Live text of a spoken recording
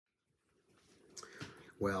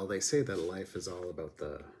Well, they say that life is all about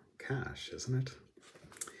the cash, isn't it?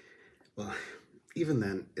 Well, even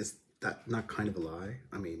then, is that not kind of a lie?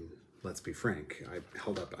 I mean, let's be frank. I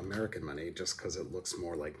held up American money just because it looks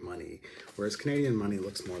more like money, whereas Canadian money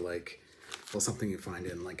looks more like, well, something you find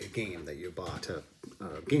in like a game that you bought at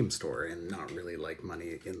a game store and not really like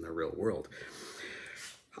money in the real world.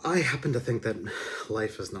 I happen to think that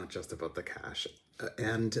life is not just about the cash.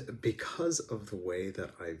 And because of the way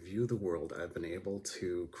that I view the world, I've been able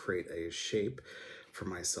to create a shape for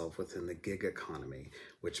myself within the gig economy,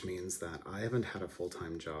 which means that I haven't had a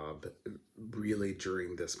full-time job really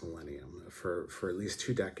during this millennium. For at least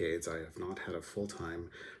 2 decades, I have not had a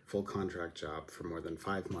full-time, full contract job for more than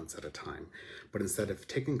 5 months at a time. But instead of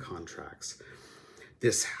taking contracts,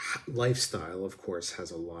 this lifestyle, of course, has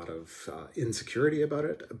a lot of insecurity about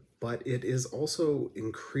it, but it is also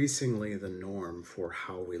increasingly the norm for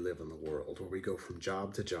how we live in the world, where we go from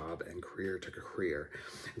job to job and career to career.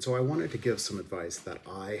 And so I wanted to give some advice that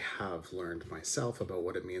I have learned myself about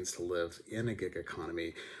what it means to live in a gig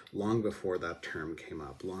economy long before that term came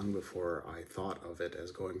up, long before I thought of it as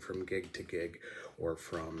going from gig to gig or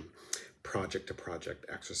from project to project,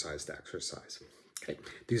 exercise to exercise. Okay,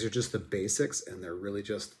 these are just the basics, and they're really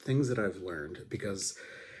just things that I've learned, because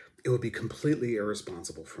it would be completely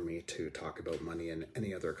irresponsible for me to talk about money in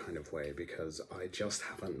any other kind of way, because I just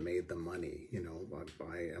haven't made the money. You know,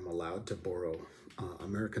 I am allowed to borrow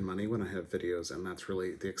American money when I have videos, and that's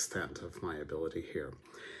really the extent of my ability here.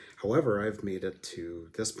 However, I've made it to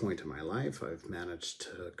this point in my life. I've managed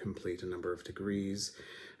to complete a number of degrees.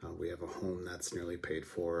 We have a home that's nearly paid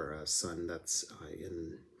for, a son that's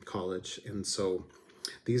in college. And so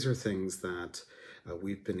these are things that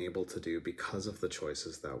we've been able to do because of the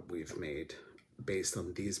choices that we've made based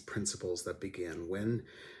on these principles that began when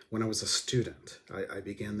I was a student. I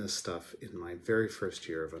began this stuff in my very first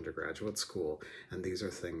year of undergraduate school, and these are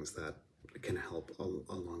things that can help a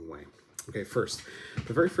long way. Okay, first,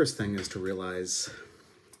 the very first thing is to realize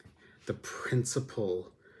the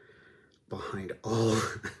principle behind all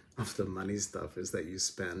of the money stuff is that you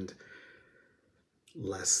spend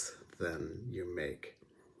less than you make.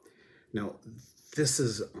 Now, this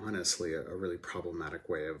is honestly a really problematic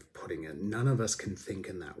way of putting it. None of us can think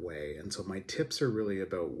in that way. And so my tips are really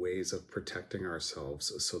about ways of protecting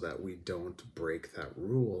ourselves so that we don't break that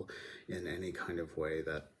rule in any kind of way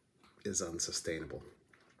that is unsustainable.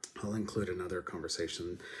 I'll include another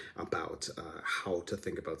conversation about how to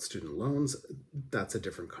think about student loans. That's a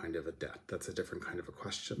different kind of a debt. That's a different kind of a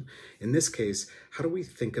question. In this case, how do we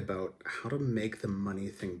think about how to make the money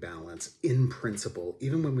thing balance in principle,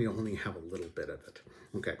 even when we only have a little bit of it?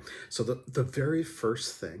 Okay, so the very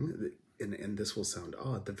first thing, and this will sound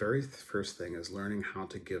odd, the very first thing is learning how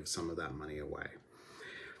to give some of that money away.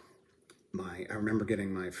 I remember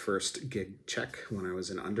getting my first gig check when I was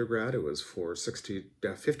in undergrad. It was for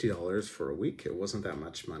 $50 for a week. It wasn't that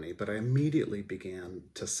much money, but I immediately began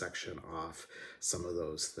to section off some of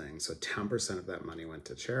those things. So 10% of that money went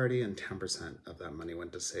to charity, and 10% of that money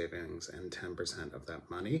went to savings, and 10% of that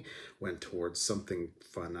money went towards something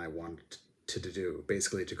fun I wanted to do,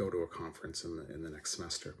 basically to go to a conference in the next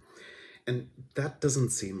semester. And that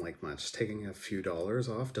doesn't seem like much. Taking a few dollars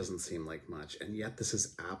off doesn't seem like much. And yet this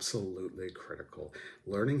is absolutely critical.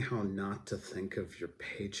 Learning how not to think of your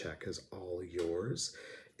paycheck as all yours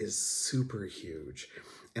is super huge.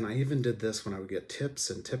 And I even did this when I would get tips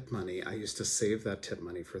and tip money. I used to save that tip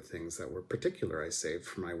money for things that were particular. I saved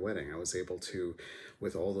for my wedding. I was able to,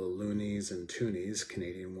 with all the loonies and toonies,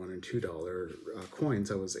 Canadian $1 and $2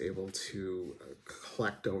 coins, I was able to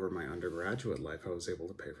collect over my undergraduate life. I was able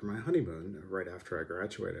to pay for my honeymoon right after I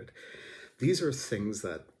graduated. These are things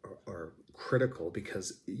that are critical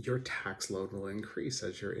because your tax load will increase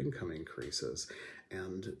as your income increases.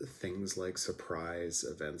 And things like surprise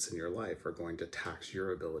events in your life are going to tax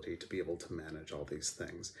your ability to be able to manage all these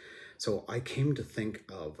things. So I came to think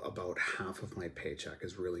of about half of my paycheck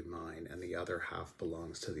is really mine, and the other half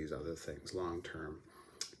belongs to these other things, long-term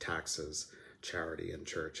taxes, charity and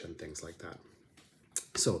church and things like that.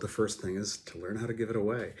 So the first thing is to learn how to give it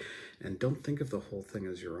away, and don't think of the whole thing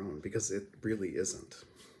as your own, because it really isn't.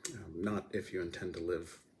 Not if you intend to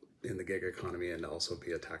live in the gig economy and also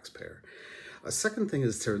be a taxpayer. A second thing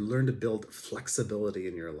is to learn to build flexibility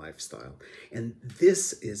in your lifestyle. And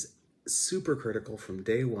this is super critical from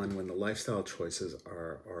day one when the lifestyle choices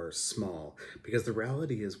are small, because the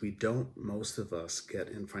reality is most of us get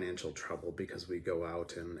in financial trouble because we go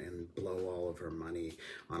out and blow all of our money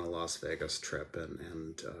on a Las Vegas trip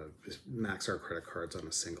and max our credit cards on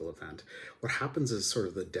a single event. What happens is sort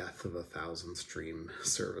of the death of 1,000 stream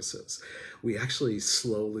services. We actually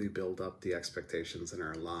slowly build up the expectations in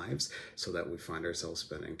our lives so that we find ourselves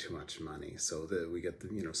spending too much money, so that we get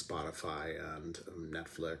the, Spotify and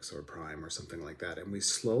Netflix or Prime or something like that, and we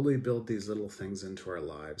slowly build these little things into our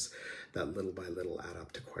lives that little by little add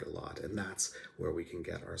up to quite a lot, and that's where we can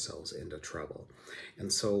get ourselves into trouble.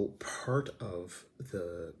 And so part of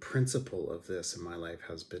the principle of this in my life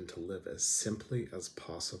has been to live as simply as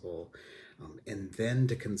possible, and then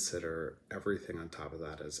to consider everything on top of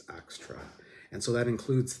that as extra. And so that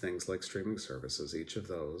includes things like streaming services. Each of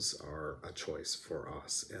those are a choice for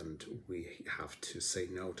us, and we have to say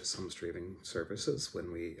no to some streaming services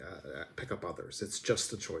when we pick up others. It's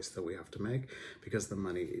just a choice that we have to make because the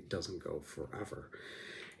money doesn't go forever.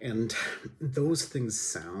 And those things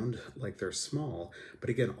sound like they're small, but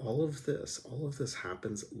again, all of this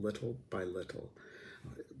happens little by little.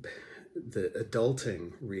 The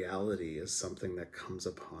adulting reality is something that comes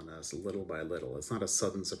upon us little by little. It's not a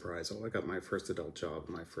sudden surprise. Oh, I got my first adult job,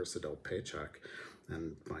 my first adult paycheck,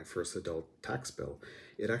 and my first adult tax bill.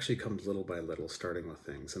 It actually comes little by little, starting with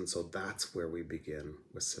things. And so that's where we begin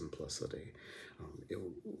with simplicity.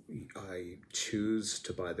 I choose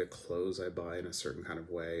to buy the clothes I buy in a certain kind of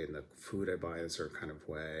way, and the food I buy in a certain kind of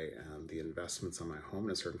way, and the investments on my home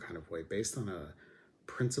in a certain kind of way, based on a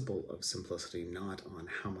principle of simplicity, not on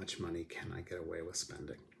how much money can I get away with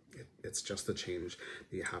spending. It's just a change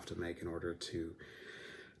that you have to make in order to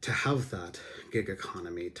have that gig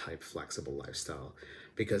economy type flexible lifestyle.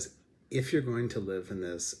 Because if you're going to live in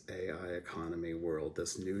this AI economy world,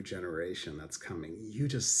 this new generation that's coming, you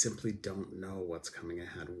just simply don't know what's coming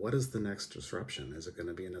ahead. What is the next disruption? Is it going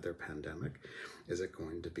to be another pandemic? Is it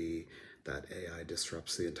going to be that AI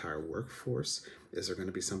disrupts the entire workforce? Is there going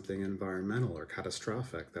to be something environmental or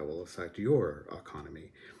catastrophic that will affect your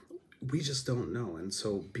economy? We just don't know. And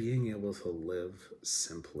so being able to live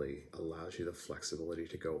simply allows you the flexibility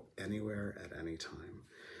to go anywhere at any time.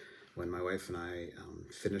 When my wife and I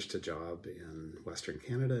finished a job in Western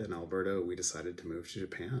Canada, in Alberta, we decided to move to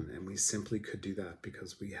Japan, and we simply could do that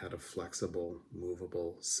because we had a flexible,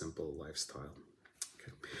 movable, simple lifestyle.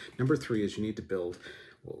 Okay. Number 3 is you need to build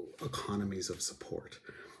economies of support.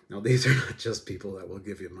 Now, these are not just people that will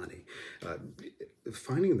give you money.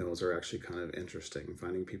 Finding those are actually kind of interesting.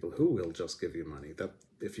 Finding people who will just give you money. That,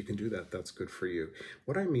 if you can do that, that's good for you.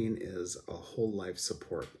 What I mean is a whole life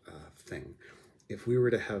support thing. If we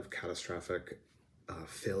were to have catastrophic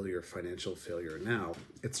failure, financial failure now,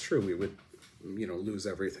 it's true we would, lose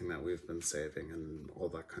everything that we've been saving and all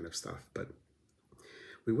that kind of stuff. But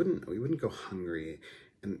we wouldn't go hungry,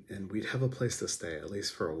 and we'd have a place to stay, at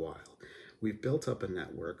least for a while. We've built up a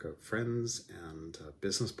network of friends and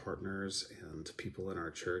business partners and people in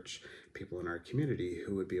our church, people in our community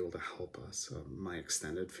who would be able to help us. My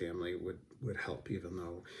extended family would help, even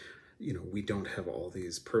though we don't have all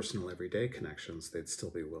these personal everyday connections. They'd still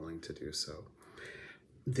be willing to do so.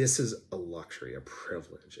 This is a luxury, a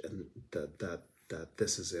privilege, and that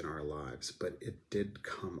this is in our lives, but it did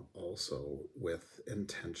come also with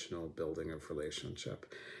intentional building of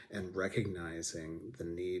relationship and recognizing the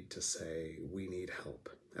need to say we need help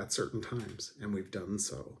at certain times, and we've done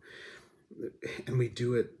so. And we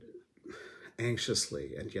do it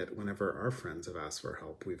anxiously, and yet whenever our friends have asked for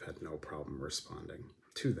help, we've had no problem responding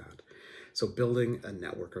to that. So building a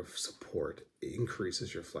network of support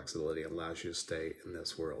increases your flexibility and allows you to stay in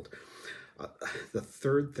this world. The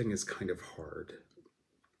third thing is kind of hard,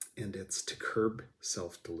 and it's to curb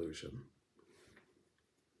self-delusion.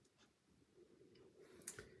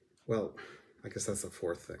 Well, I guess that's the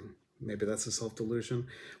fourth thing. Maybe that's a self-delusion.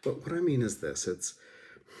 But what I mean is this, it's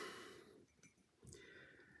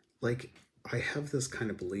like, I have this kind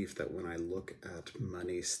of belief that when I look at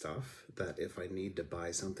money stuff, that if I need to buy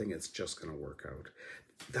something, it's just going to work out.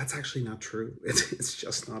 That's actually not true. It's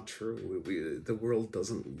just not true. The world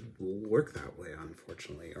doesn't work that way,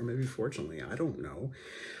 unfortunately, or maybe fortunately, I don't know.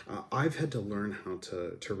 I've had to learn how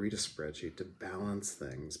to read a spreadsheet, to balance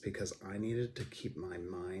things, because I needed to keep my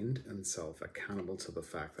mind and self accountable to the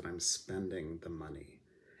fact that I'm spending the money.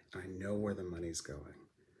 I know where the money's going.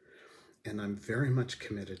 And I'm very much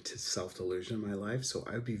committed to self-delusion in my life, so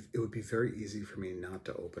it would be very easy for me not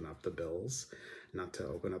to open up the bills, not to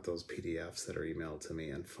open up those PDFs that are emailed to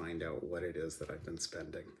me and find out what it is that I've been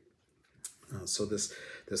spending. So this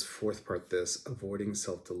fourth part, this avoiding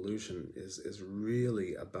self-delusion, is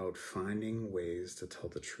really about finding ways to tell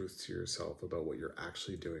the truth to yourself about what you're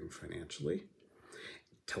actually doing financially.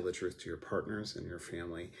 Tell the truth to your partners and your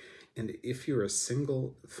family. And if you're a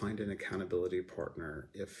single, find an accountability partner.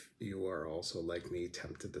 If you are also, like me,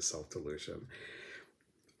 tempted to self-delusion,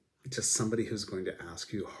 just somebody who's going to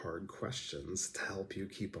ask you hard questions to help you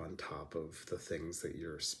keep on top of the things that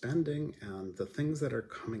you're spending and the things that are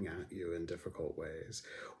coming at you in difficult ways.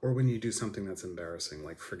 Or when you do something that's embarrassing,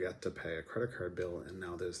 like forget to pay a credit card bill and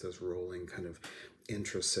now there's this rolling kind of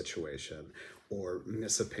interest situation, or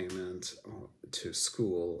miss a payment to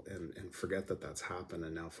school and forget that that's happened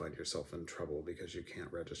and now find yourself in trouble because you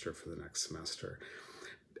can't register for the next semester.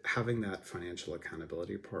 Having that financial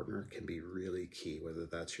accountability partner can be really key, whether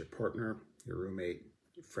that's your partner, your roommate,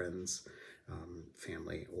 friends,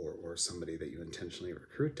 family, or somebody that you intentionally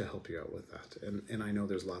recruit to help you out with that. And I know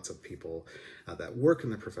there's lots of people that work in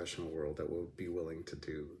the professional world that will be willing to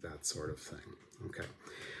do that sort of thing. Okay,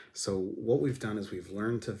 so what we've done is we've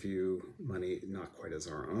learned to view money not quite as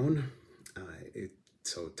our own.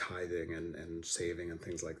 So tithing and saving and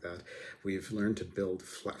things like that. We've learned to build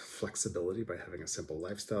flexibility by having a simple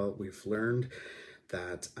lifestyle. We've learned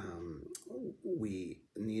that we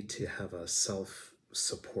need to have a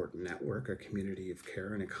self-support network, a community of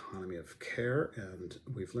care, an economy of care, and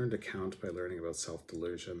we've learned to count by learning about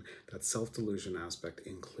self-delusion. That self-delusion aspect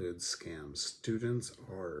includes scams. Students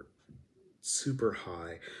are super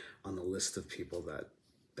high on the list of people that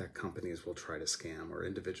companies will try to scam or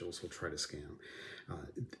individuals will try to scam.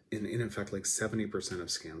 In fact, like 70% of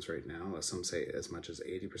scams right now, some say as much as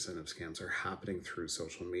 80% of scams are happening through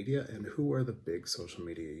social media. And who are the big social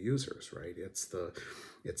media users, right? It's the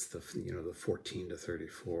 14 to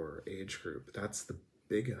 34 age group. That's the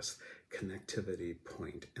biggest connectivity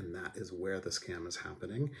point, and that is where the scam is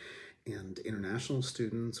happening. And international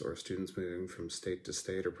students or students moving from state to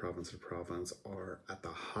state or province to province are at the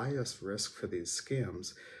highest risk for these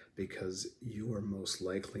scams because you are most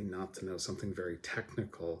likely not to know something very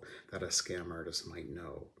technical that a scam artist might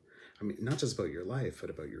know. I mean, not just about your life, but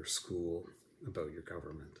about your school, about your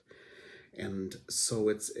government. And so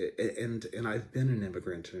and I've been an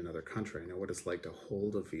immigrant in another country. I know what it's like to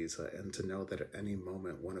hold a visa and to know that at any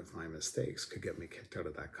moment one of my mistakes could get me kicked out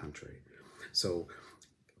of that country. So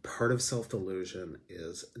part of self-delusion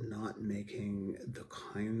is not making the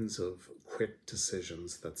kinds of quick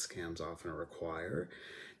decisions that scams often require,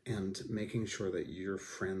 and making sure that your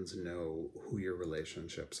friends know who your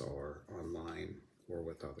relationships are online or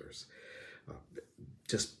with others.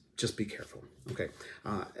 Just be careful. Okay,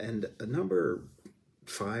 and number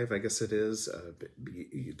 5, I guess it is,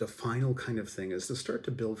 the final kind of thing is to start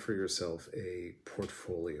to build for yourself a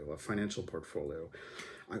portfolio, a financial portfolio.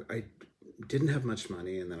 I didn't have much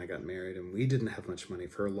money, and then I got married, and we didn't have much money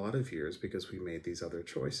for a lot of years because we made these other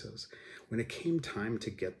choices. When it came time to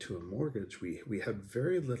get to a mortgage, we had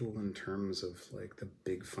very little in terms of like the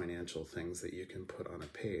big financial things that you can put on a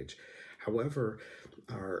page. However,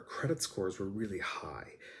 our credit scores were really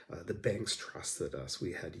high. The banks trusted us.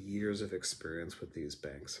 We had years of experience with these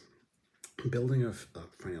banks. Building a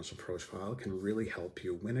financial profile can really help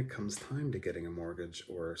you when it comes time to getting a mortgage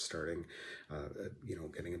or starting,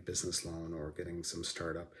 getting a business loan or getting some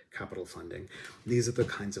startup capital funding. These are the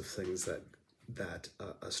kinds of things that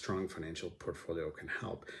a strong financial portfolio can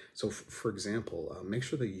help. So for example, make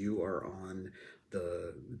sure that you are on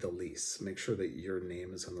the lease. Make sure that your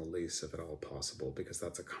name is on the lease if at all possible, because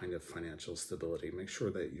that's a kind of financial stability. Make sure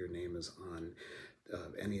that your name is on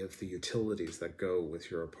any of the utilities that go with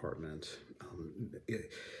your apartment.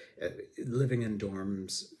 Living in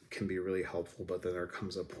dorms can be really helpful, but then there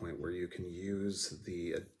comes a point where you can use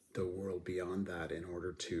the world beyond that in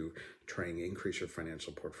order to try and increase your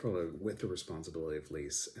financial portfolio with the responsibility of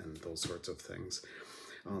lease and those sorts of things.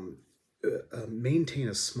 Maintain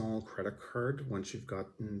a small credit card once you've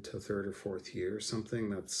gotten to 3rd or 4th year,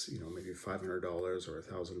 something that's maybe $500 or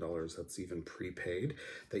 $1,000 that's even prepaid,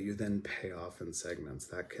 that you then pay off in segments.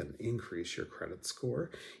 That can increase your credit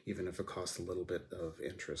score, even if it costs a little bit of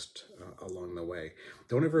interest along the way.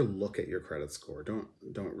 Don't ever look at your credit score.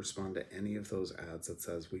 Don't respond to any of those ads that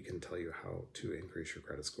says we can tell you how to increase your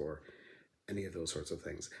credit score. Any of those sorts of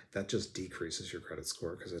things. That just decreases your credit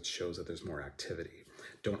score because it shows that there's more activity.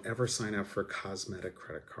 Don't ever sign up for cosmetic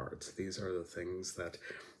credit cards. These are the things that,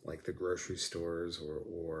 like the grocery stores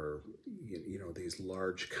or these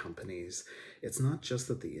large companies, it's not just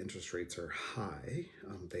that the interest rates are high,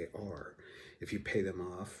 they are. If you pay them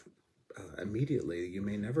off immediately, you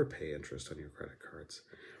may never pay interest on your credit cards.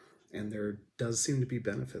 And there does seem to be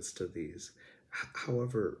benefits to these.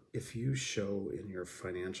 However, if you show in your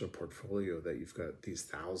financial portfolio that you've got these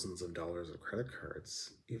thousands of dollars of credit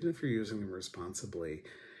cards, even if you're using them responsibly,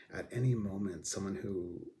 at any moment, someone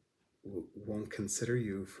who won't consider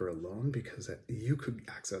you for a loan because you could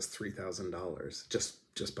access $3,000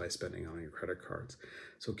 just by spending on your credit cards.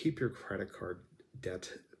 So keep your credit card debt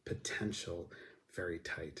potential very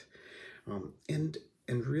tight, and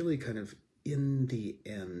really kind of in the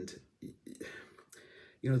end,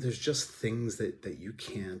 there's just things that you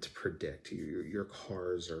can't predict. Your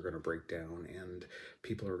cars are going to break down, and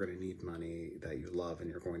people are going to need money that you love, and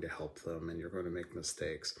you're going to help them, and you're going to make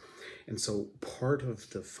mistakes. And so part of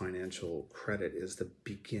the financial credit is to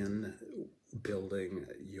begin building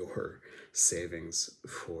your savings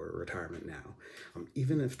for retirement now.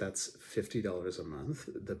 Even if that's $50 a month,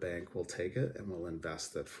 the bank will take it and will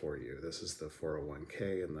invest it for you. This is the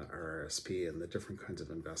 401k and the RRSP and the different kinds of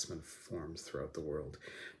investment forms throughout the world.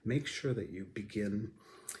 Make sure that you begin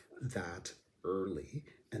that early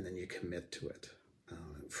and then you commit to it.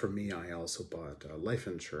 For me, I also bought life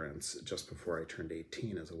insurance just before I turned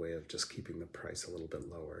 18 as a way of just keeping the price a little bit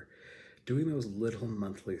lower. Doing those little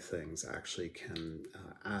monthly things actually can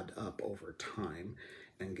add up over time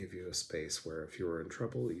and give you a space where if you were in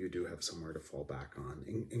trouble, you do have somewhere to fall back on,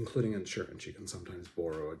 including insurance. You can sometimes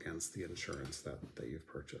borrow against the insurance that you've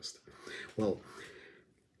purchased. Well,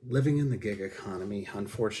 living in the gig economy,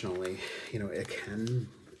 unfortunately, it can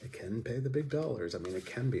pay the big dollars. I mean, it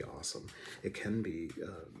can be awesome. It can be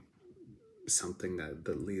something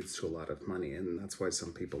that leads to a lot of money, and that's why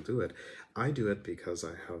some people do it. I do it because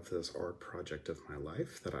I have this art project of my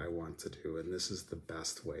life that I want to do, and this is the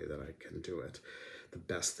best way that I can do it, the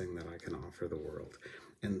best thing that I can offer the world.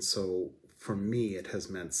 And so for me, it has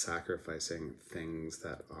meant sacrificing things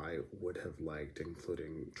that I would have liked,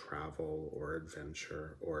 including travel or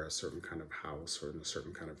adventure or a certain kind of house or in a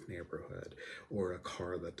certain kind of neighborhood or a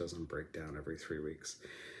car that doesn't break down every 3 weeks.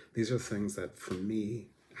 These are things that for me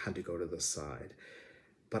had to go to the side,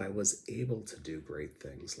 but I was able to do great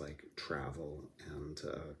things like travel and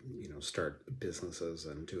start businesses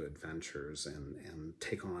and do adventures and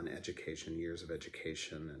take on education, years of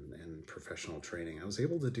education and professional training. I was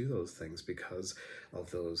able to do those things because of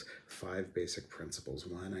those 5 basic principles.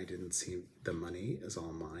 One, I didn't see the money as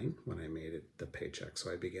all mine when I made it the paycheck,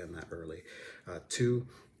 so I began that early. 2,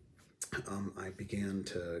 I began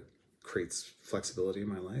to create flexibility in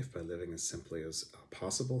my life by living as simply as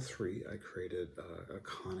possible. 3, I created an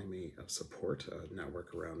economy of support, a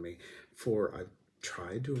network around me. 4, I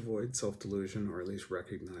tried to avoid self-delusion, or at least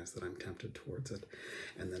recognize that I'm tempted towards it.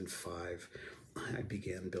 And then 5, I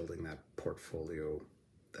began building that portfolio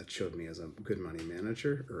that showed me as a good money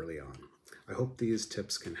manager early on. I hope these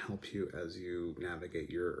tips can help you as you navigate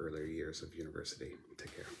your earlier years of university.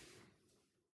 Take care.